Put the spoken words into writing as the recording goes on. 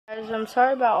Guys, I'm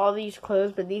sorry about all these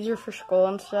clothes, but these are for school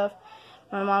and stuff.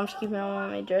 My mom's keeping them on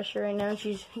my dresser right now.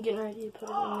 She's getting ready to put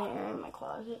them in there in my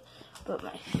closet. But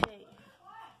my safe.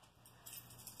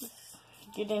 Let's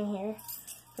get in here.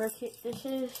 This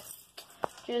is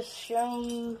just showing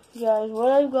you guys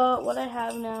what I've got, what I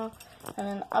have now, and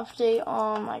an update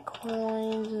on my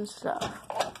coins and stuff.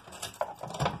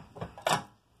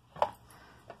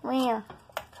 Meow.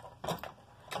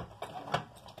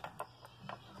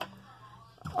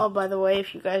 Oh, by the way,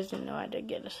 if you guys didn't know, I did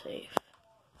get a safe.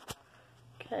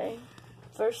 Okay,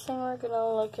 first thing we're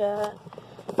gonna look at,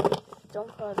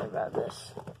 don't bother about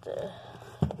this, this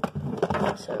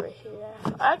over here.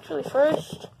 Actually,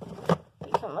 first,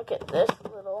 you can look at this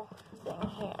little thing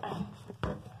here.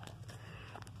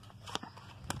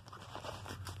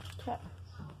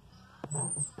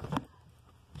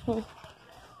 Okay.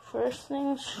 First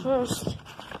things first,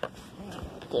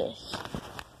 this.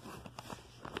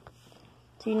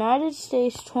 The United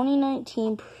States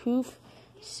 2019 proof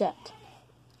set.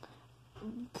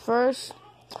 First,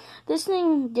 this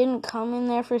thing didn't come in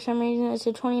there for some reason. It's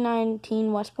a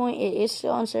 2019 West Point. It is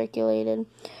still uncirculated.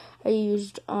 I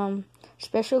used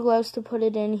special gloves to put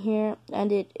it in here,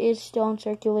 and it is still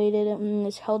uncirculated, and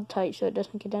it's held tight so it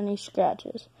doesn't get any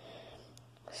scratches.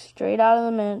 Straight out of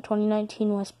the mint,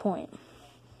 2019 West Point.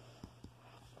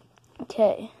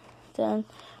 Okay, then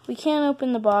we can't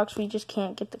open the box. We just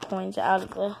can't get the coins out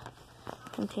of the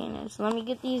containers. Let me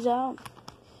get these out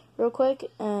real quick,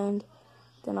 and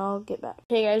then I'll get back.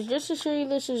 Okay, guys, just to show you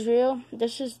this is real,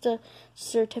 this is the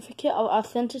certificate of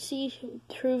authenticity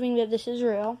proving that this is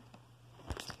real.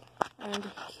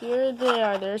 And here they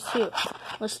are. There's two.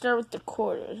 Let's start with the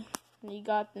quarters. You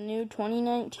got the new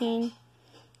 2019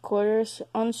 quarters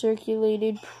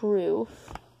uncirculated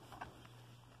proof.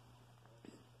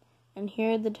 And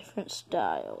here are the different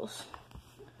styles.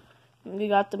 We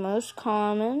got the most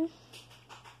common.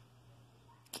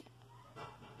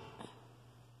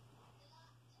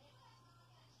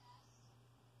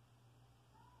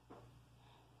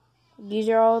 These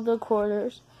are all the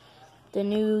quarters. The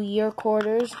New Year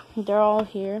quarters, they're all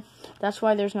here. That's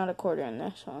why there's not a quarter in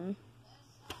this one.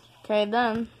 Okay,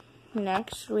 then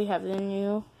next we have the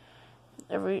new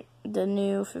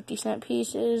 50-cent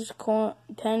pieces,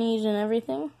 pennies, and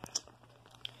everything.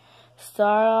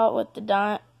 Start out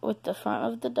with the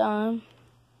front of the dime.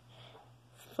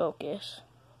 Focus.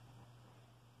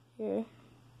 Here.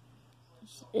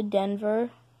 It's Denver.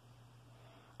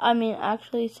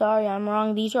 Actually, sorry, I'm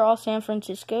wrong. These are all San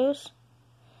Francisco's.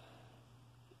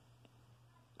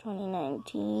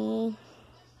 2019.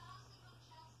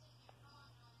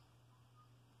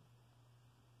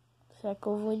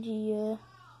 Sacagawea.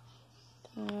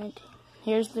 2019.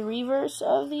 Here's the reverse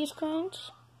of these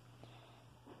coins.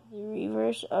 The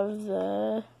reverse of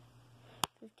the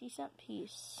 50-cent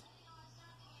piece.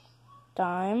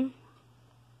 Dime.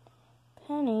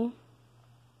 Penny.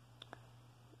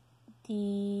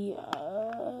 The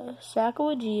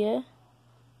Sacagawea.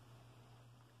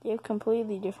 They have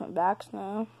completely different backs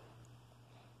now.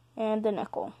 And the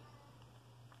nickel.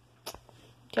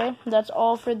 Okay, that's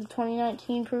all for the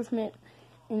 2019 proof mint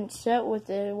and set with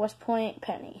the West Point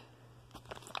penny.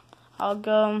 I'll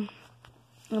go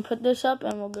and put this up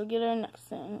and we'll go get our next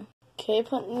thing. Okay,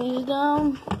 putting these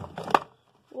down.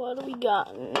 What do we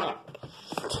got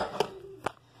next?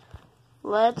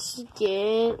 Let's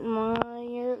get my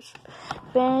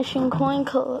vanishing coin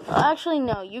collection. Actually,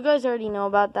 no, you guys already know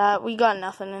about that. We got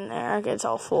nothing in there. It's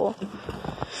all full.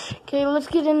 Okay, let's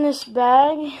get in this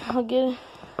bag.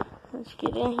 Let's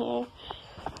get in here.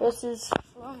 This is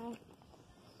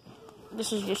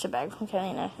just a bag from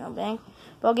Kelly National Bank.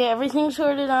 But I'll get everything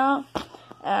sorted out,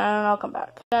 and I'll come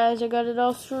back. Guys, I got it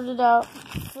all sorted out.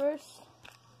 First,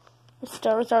 let's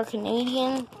start with our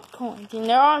Canadian coins. And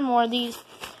there are more of these,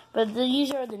 but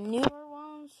these are the newer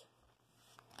ones.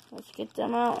 Let's get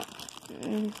them out.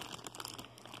 And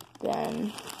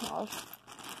then,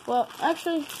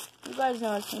 actually, you guys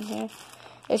know what's in here.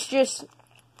 It's just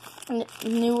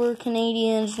newer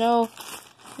Canadians.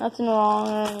 Nothing wrong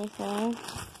or anything.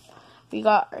 We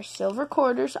got our silver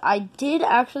quarters. I did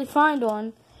actually find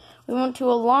one. We went to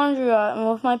a laundromat and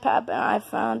with my pap, and I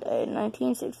found a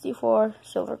 1964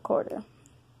 silver quarter.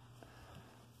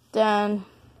 Then,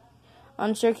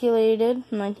 uncirculated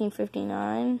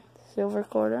 1959 silver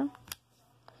quarter.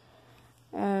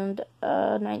 And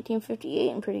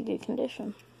 1958 in pretty good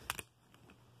condition.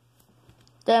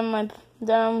 Then I'm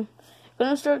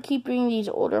gonna start keeping these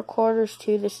older quarters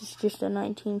too. This is just a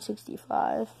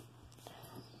 1965.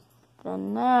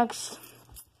 Then next,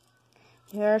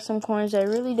 here are some coins I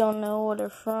really don't know what they're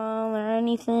from or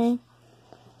anything.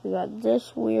 We got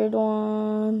this weird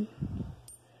one.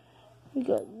 We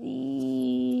got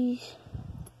these.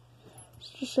 It's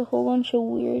just a whole bunch of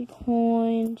weird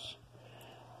coins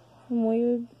from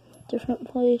weird different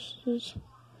places.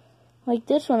 Like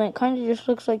this one, it kind of just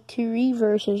looks like two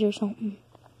reverses or something.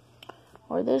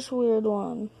 Or this weird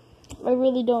one. I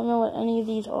really don't know what any of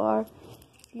these are.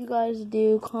 If you guys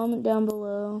do, comment down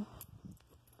below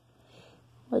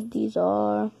what these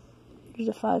are. There's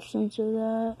a 5 cents of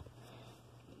that.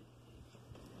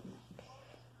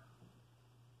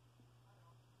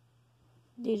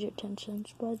 These are 10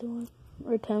 cents, by the way.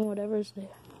 Or 10, whatever's there.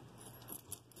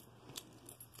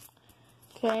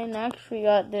 Okay, next we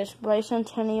got this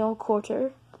bicentennial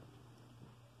quarter.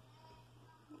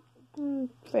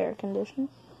 Fair condition.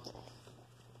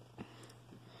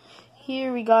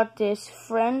 Here we got this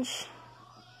French,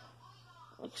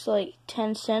 looks like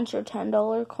 10 cents or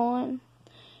 $10 coin.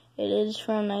 It is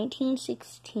from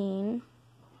 1916.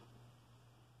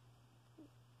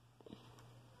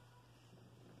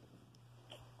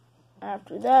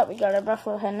 After that, we got our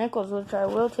Buffalo Head nickels, which I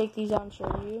will take these out and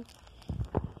show you.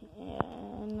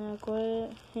 And go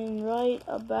ahead and right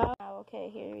about. Okay,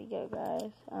 here we go,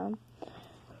 guys.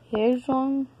 Here's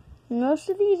one. Most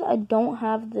of these I don't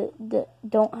have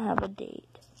don't have a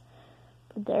date,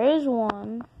 but there is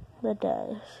one that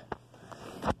does.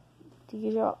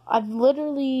 These are I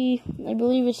believe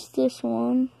it's this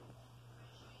one.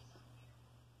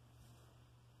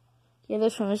 Yeah,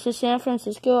 this one. This is San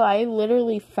Francisco. I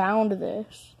literally found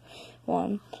this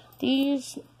one.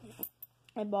 These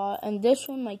I bought, and this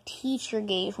one my teacher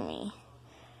gave me.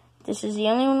 This is the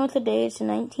only one with a date. It's in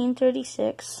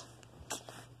 1936.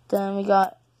 Then we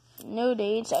got no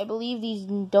dates. I believe these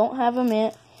don't have a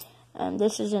mint. And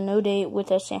this is a no date with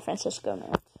a San Francisco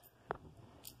mint.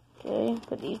 Okay,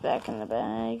 put these back in the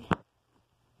bag.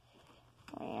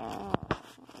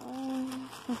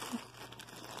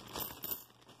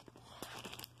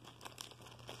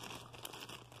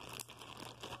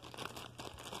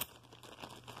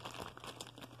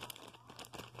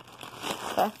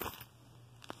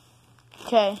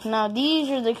 Okay, now these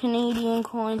are the Canadian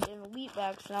coins in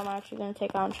wheatbacks that I'm actually going to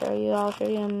take out and show you. I'll show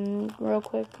you them real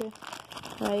quick.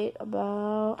 Right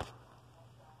about...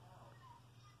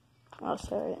 Oh,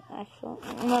 sorry. Actually,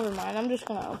 never mind. I'm just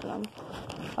going to open them.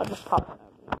 I'll just pop them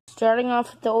open. Starting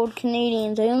off with the old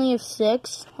Canadians, I only have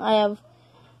 6. I have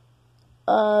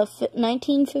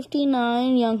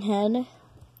 1959 Young Head,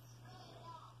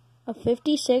 a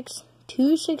 56,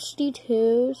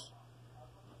 262s,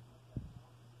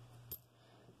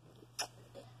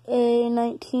 a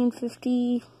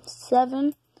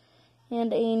 1957,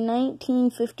 and a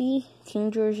 1950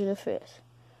 King George V.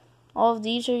 All of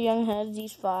these are Young Heads,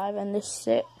 these 5, and this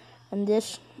 6, and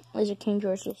this is a King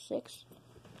George VI.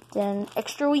 Then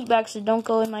extra wheatbacks that don't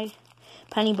go in my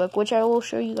penny book, which I will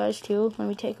show you guys too. Let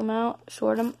me take them out,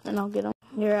 sort them, and I'll get them.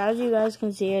 Here, as you guys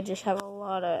can see, I just have a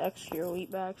lot of extra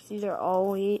wheatbacks. These are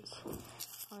all wheats.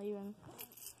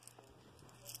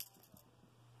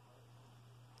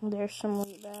 There's some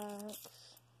wheatbacks.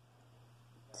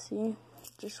 See?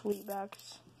 Just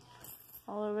wheatbacks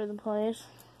all over the place.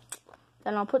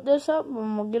 Then I'll put this up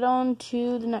and we'll get on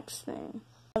to the next thing.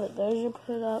 Those are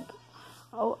put up.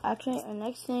 Oh, actually, our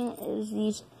next thing is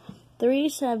these 3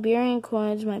 Siberian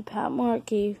coins my Pat Mark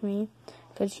gave me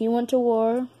because he went to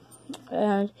war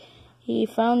and he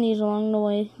found these along the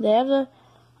way. They have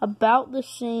about the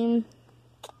same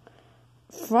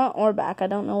front or back. I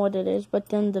don't know what it is, but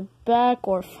then the back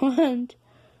or front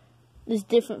is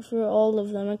different for all of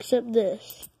them except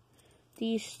this.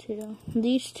 These two.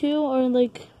 These two are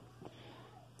like,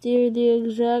 they're the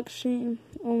exact same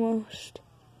almost.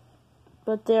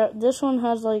 But this one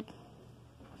has like...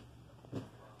 Would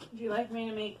you like me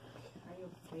to make... Are you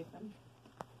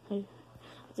taping?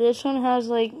 This one has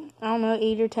like, I don't know,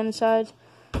 8 or 10 sides.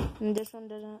 And this one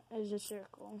doesn't, is a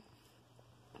circle.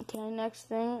 Okay, next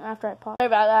thing, after I pop. Sorry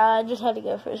about that, I just had to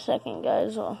go for a second,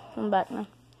 guys. Well, I'm back now.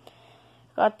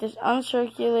 Got this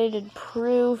uncirculated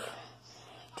proof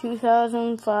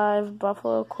 2005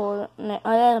 Buffalo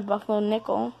Buffalo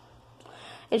nickel.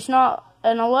 It's not,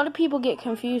 and a lot of people get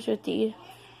confused with these.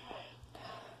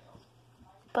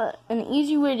 But an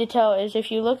easy way to tell is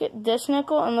if you look at this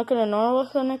nickel and look at a normal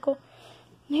nickel.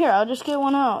 Here, I'll just get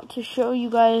one out to show you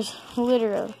guys,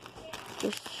 literally.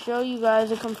 Just show you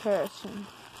guys a comparison.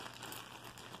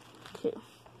 Okay.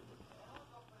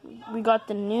 We got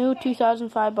the new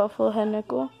 2005 Buffalo Head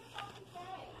nickel.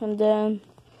 And then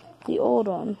the old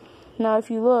one. Now, if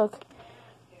you look,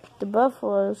 the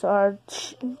buffaloes are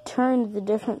turned to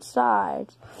different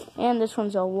sides. And this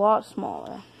one's a lot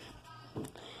smaller.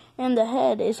 And the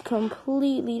head is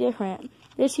completely different.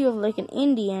 This you have like an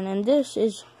Indian, and this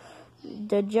is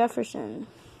the Jefferson.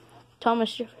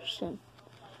 Thomas Jefferson.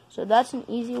 So that's an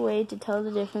easy way to tell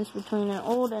the difference between an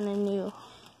old and a new.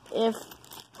 If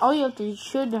all you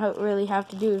should really have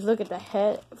to do is look at the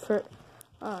head for,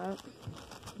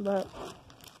 but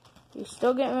you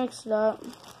still get mixed up,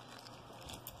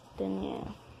 then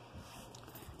yeah.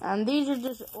 And these are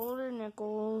just older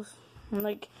nickels,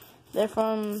 like they're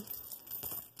from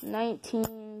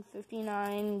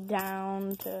 1959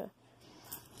 down to,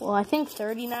 well, I think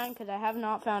 39, because I have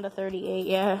not found a 38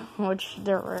 yet, which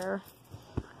they're rare.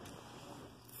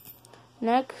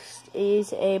 Next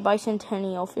is a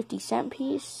bicentennial 50-cent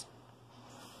piece.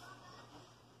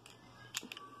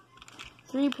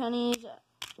 3 pennies,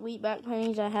 wheatback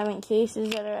pennies. I have in cases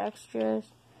that are extras.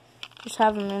 Just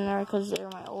have them in there because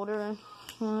they're my older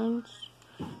ones.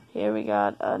 Here we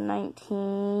got a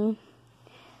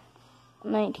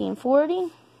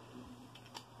 1940,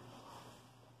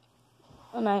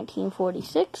 a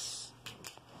 1946,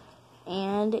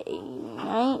 and a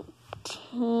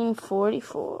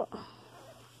 1944.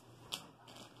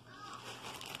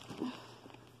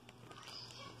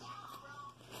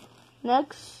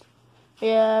 Next, we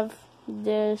have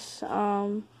this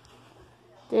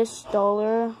this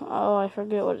dollar. Oh, I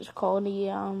forget what it's called. The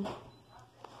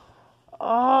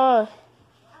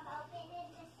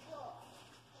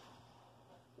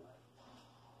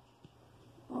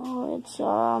it's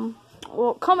well,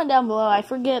 comment down below. I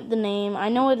forget the name. I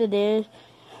know what it is,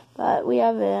 but we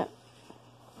have it.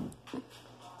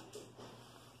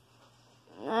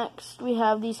 Next, we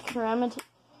have these ceramic.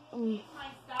 We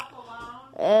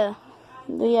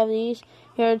have these.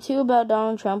 Here are 2 about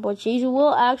Donald Trump, which these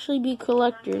will actually be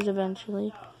collectors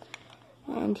eventually.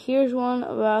 And here's one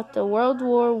about the World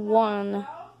War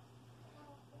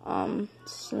I.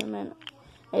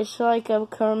 It's like a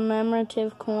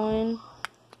commemorative coin.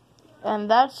 And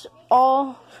that's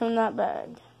all from that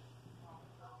bag.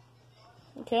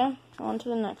 Okay, on to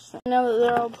the next thing. Now that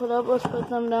they're all put up, let's put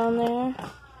them down there.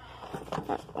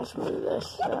 Right, let's move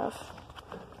this stuff.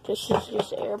 This is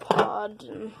just AirPods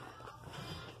and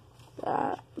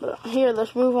that. But here,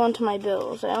 let's move on to my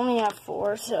bills. I only have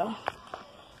 4, so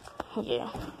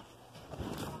yeah.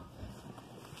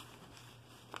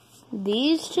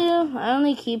 These 2, I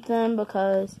only keep them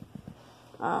because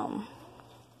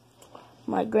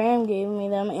my gram gave me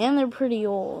them, and they're pretty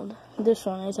old. This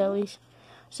one is at least.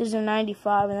 This is a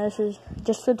 95, and this is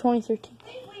just for 2013.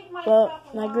 But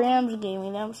my grams gave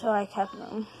me them, so I kept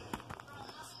them.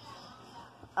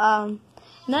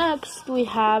 Next, we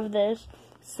have this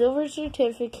silver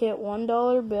certificate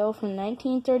 $1 bill from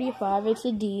 1935. It's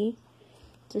a D.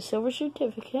 It's a silver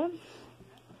certificate.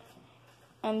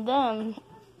 And then,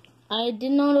 I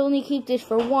did not only keep this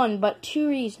for 1, but 2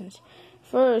 reasons.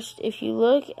 First, if you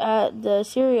look at the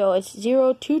serial, it's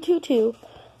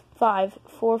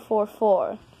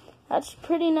 022254444. That's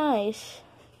pretty nice.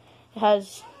 It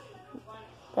has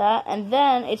that, and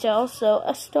then it's also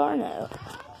a star note.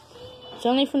 It's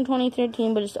only from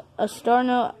 2013, but it's a star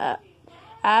note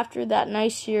after that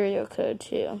nice serial code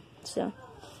too. So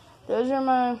those are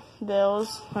my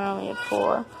bills. I only have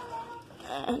 4.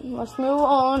 And let's move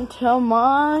on to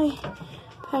my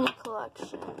penny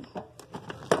collection.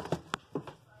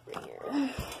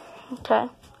 Okay.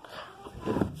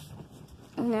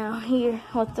 Now here,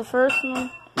 with the first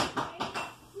one,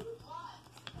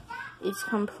 it's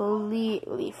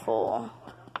completely full.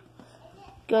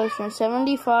 Goes from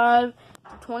 75 to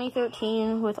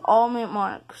 2013 with all mint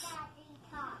marks.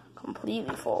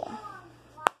 Completely full.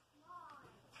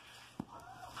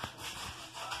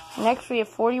 Next we have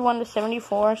 41 to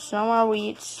 74. Some are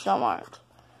wheat, some aren't.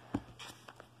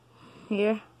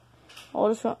 Here,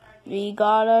 oldest one. We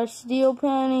got a steel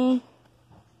penny.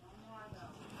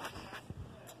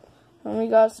 And we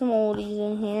got some oldies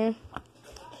in here.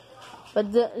 But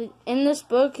in this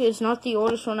book is not the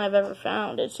oldest one I've ever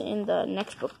found. It's in the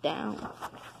next book down.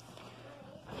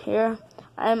 Here,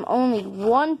 I'm only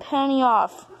 1 penny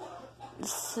off.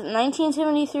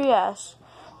 1973S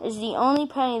is the only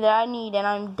penny that I need, and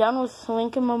I'm done with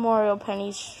Lincoln Memorial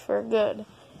pennies for good.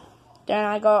 Then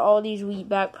I got all these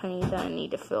wheatback pennies that I need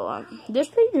to fill up. This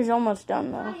page is almost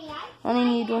done though.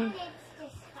 Only need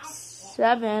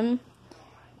 7,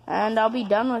 and I'll be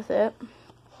done with it.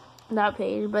 That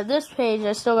page, but this page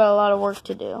I still got a lot of work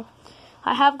to do.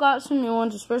 I have got some new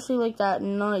ones, especially like that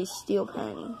nice steel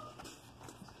penny.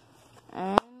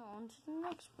 And on to the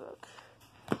next book.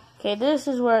 Okay, this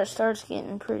is where it starts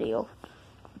getting pretty old.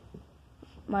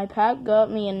 My pack got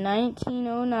me a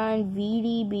 1909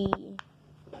 VDB.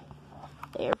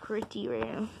 They're pretty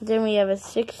rare. Then we have a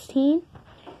 16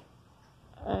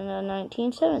 and a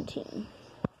 1917.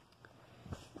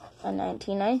 a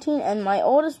 1919, and my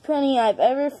oldest penny I've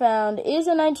ever found is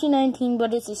a 1919,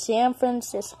 but it's a San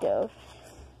Francisco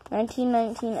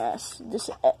 1919S.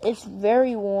 It's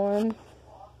very worn,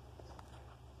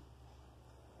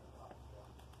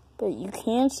 but you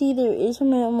can see there is a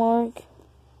mint mark,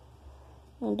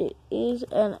 and it is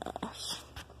an S.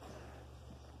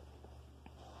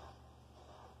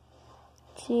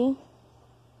 See?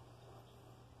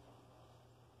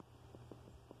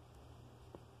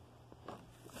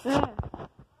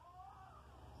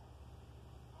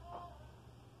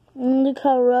 And look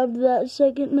how rubbed that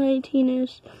second 19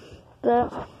 is. But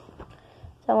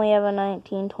then we have a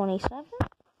 1927,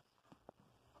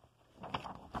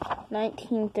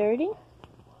 1930,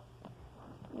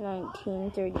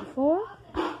 1934,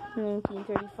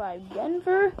 1935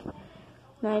 Denver,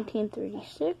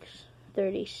 1936,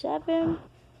 37,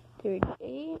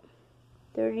 38,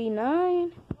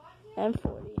 39, and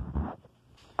 40.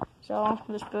 So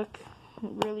this book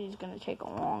really is going to take a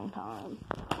long time.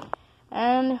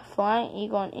 And Flying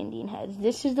Eagle and Indian Heads.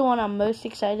 This is the one I'm most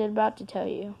excited about to tell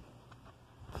you.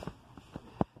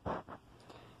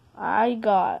 I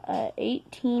got a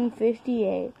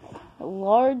 1858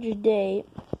 large date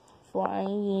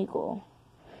Flying Eagle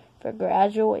for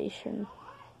graduation.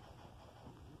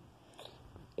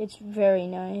 It's very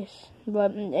nice,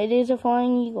 but it is a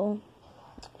Flying Eagle.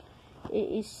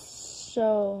 It is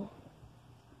so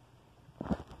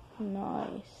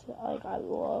nice. Like, I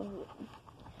love it.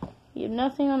 You have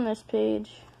nothing on this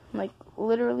page, like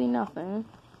literally nothing.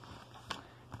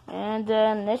 And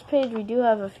then this page we do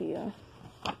have a few.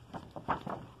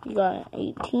 You got an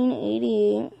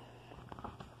 1888,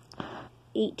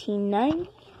 1890,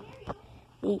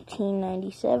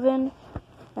 1897,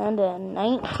 and a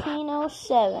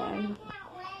 1907.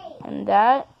 And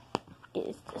that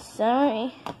is the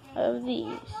summary of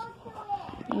these.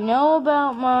 You know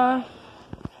about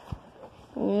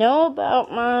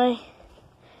my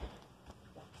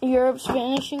Europe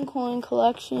Spanish and coin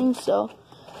collection, so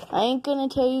I ain't gonna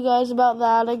tell you guys about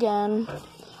that again.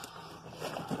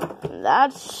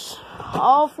 That's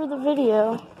all for the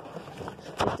video.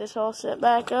 Get this all set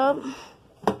back up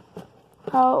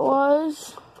how it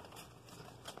was.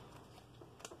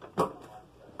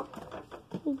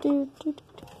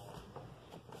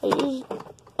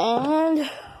 And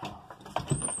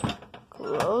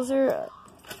close her up.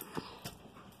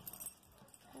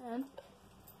 And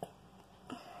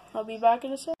I'll be back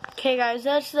in a sec. Okay guys,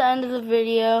 that's the end of the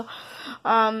video.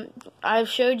 I've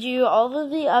showed you all of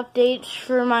the updates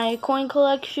for my coin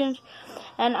collections,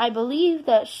 and I believe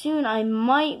that soon I'm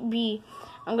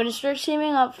going to start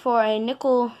saving up for a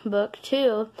nickel book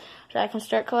too, so I can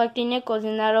start collecting nickels,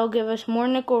 and that'll give us more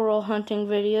nickel roll hunting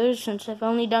videos since I've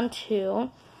only done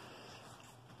 2.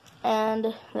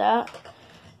 And then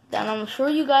I'm sure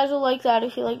you guys will like that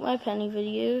if you like my penny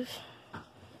videos.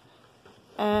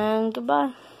 And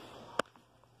goodbye.